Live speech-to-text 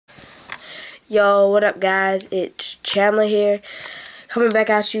Yo, what up guys? It's Chandler here, coming back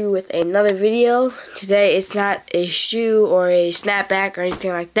at you with another video. Today it's not a shoe or a snapback or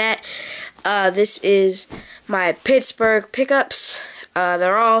anything like that. This is my Pittsburgh Pickups.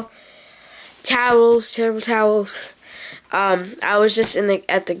 They're all towels, terrible towels. I was just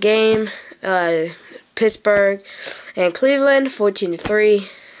at the game, Pittsburgh and Cleveland, 14-3,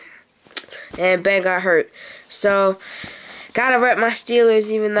 and Ben got hurt. So gotta rep my Steelers,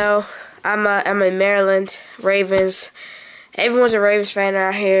 even though I'm in Maryland, Ravens. Everyone's a Ravens fan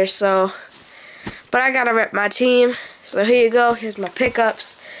out here, so, but I gotta rep my team. So here you go. Here's my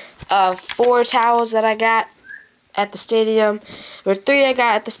pickups. 4 towels that I got at the stadium, or 3 I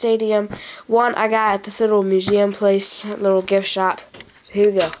got at the stadium. 1 I got at this little museum place, little gift shop. So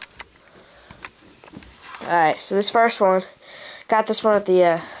here we go. Alright, so this first one, got this one at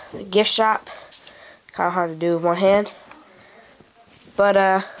the gift shop. Kind of hard to do with one hand, but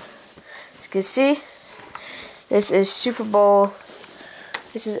as you can see, this is Super Bowl.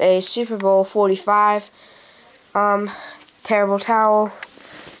 This is a Super Bowl 45 terrible towel,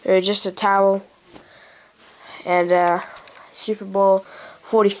 or just a towel, and Super Bowl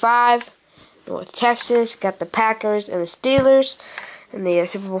 45, North Texas. Got the Packers and the Steelers in the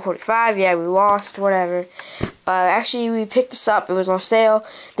Super Bowl 45. Yeah, we lost, whatever. Actually, we picked this up. It was on sale.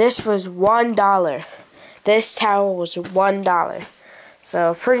 This was $1. This towel was $1.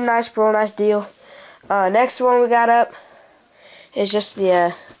 So, pretty nice, real nice deal. Next one we got up is just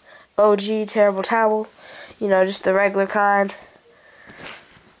the OG terrible towel. You know, just the regular kind.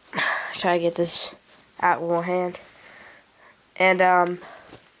 Try to get this out with one hand. And,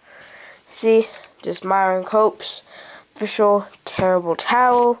 see, just Myron Cope's official terrible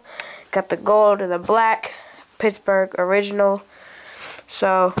towel. Got the gold and the black Pittsburgh original.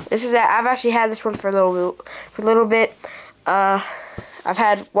 So this is that. I've actually had this one for a little bit. I've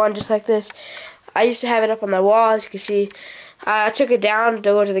had one just like this. I used to have it up on the wall, as you can see. I took it down to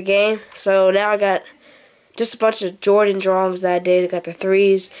go to the game, so now I got just a bunch of Jordan drawings that I did. I got the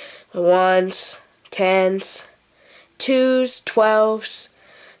 3s, the 1s, 10s, 2s, 12s,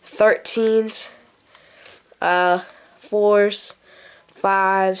 13s, 4s,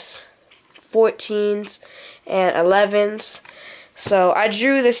 5s, 14s, and 11s. So I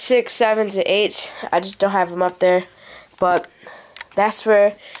drew the 6, 7s, and 8s. I just don't have them up there, but that's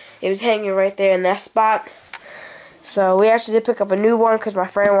where it was hanging, right there in that spot. So we actually did pick up a new one because my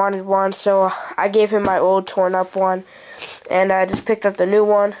friend wanted one, so I gave him my old torn up one, and I just picked up the new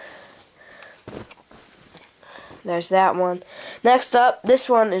one. There's that one. Next up, this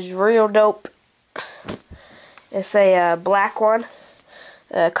one is real dope. It's a black one.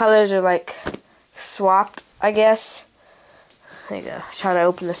 Colors are like swapped, I guess. There you go. I'm trying to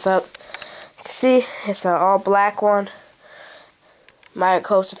open this up. You can see it's an all black one. Myron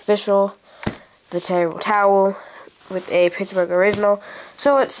Cope's official, the terrible towel with a Pittsburgh original.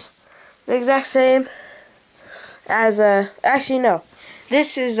 So it's the exact same as actually no,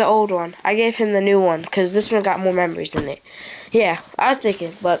 this is the old one. I gave him the new one because this one got more memories in it. Yeah, I was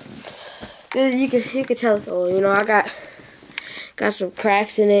thinking, but you can tell it's old. You know, I got some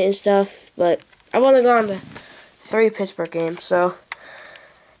cracks in it and stuff, but I've only gone to 3 Pittsburgh games, so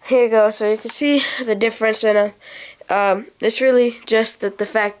here you go. So you can see the difference in them. It's really just the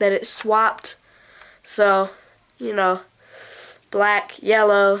fact that it's swapped. So, you know, black,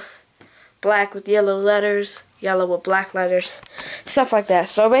 yellow, black with yellow letters, yellow with black letters, stuff like that.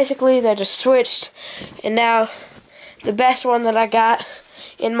 So basically, they're just switched. And now, the best one that I got,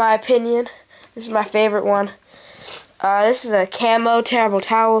 in my opinion, this is my favorite one. This is a camo terrible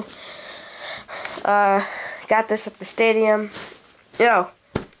towel. Got this at the stadium. No.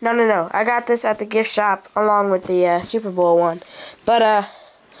 I got this at the gift shop along with the Super Bowl one. But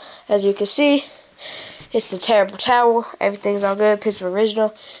as you can see, it's the terrible towel. Everything's all good. Pittsburgh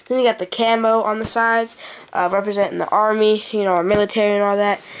original. Then you got the camo on the sides, representing the army, you know, our military and all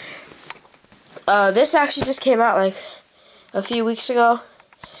that. This actually just came out like a few weeks ago,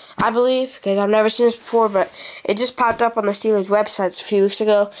 I believe, because I've never seen this before. But it just popped up on the Steelers websites a few weeks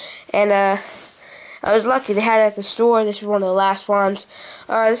ago, and I was lucky they had it at the store. This is one of the last ones.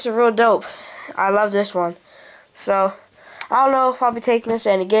 This is real dope. I love this one. So, I don't know if I'll be taking this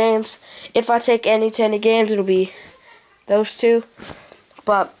to any games. If I take any to any games, it'll be those 2.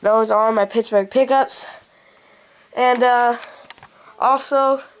 But those are my Pittsburgh Pickups. And,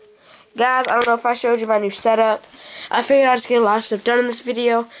 also, guys, I don't know if I showed you my new setup. I figured I'd just get a lot of stuff done in this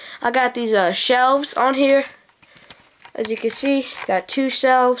video. I got these shelves on here. As you can see, got 2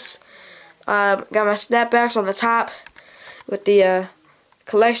 shelves. Got my snapbacks on the top with the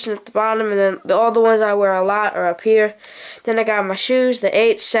collection at the bottom, and then all the ones I wear a lot are up here. Then I got my shoes, the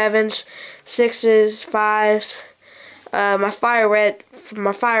 8s, 7s, 6s, 5s. My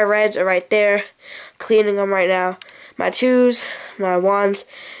fire reds are right there. Cleaning them right now. My 2s, my 1s,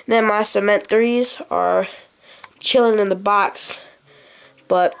 and then my cement 3s are chilling in the box.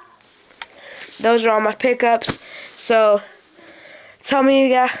 But those are all my pickups. So tell me, you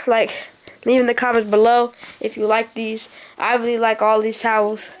guys, leave in the comments below if you like these. I really like all these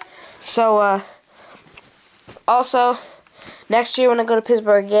towels. So also next year when I go to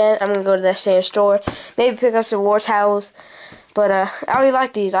Pittsburgh again, I'm gonna go to that same store. Maybe pick up some war towels. But I really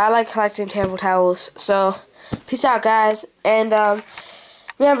like these. I like collecting table towels. So peace out, guys. And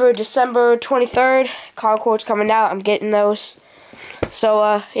remember, December 23rd, Concord's coming out. I'm getting those.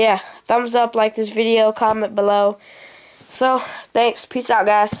 So yeah, thumbs up, like this video, comment below. So thanks. Peace out,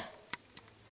 guys.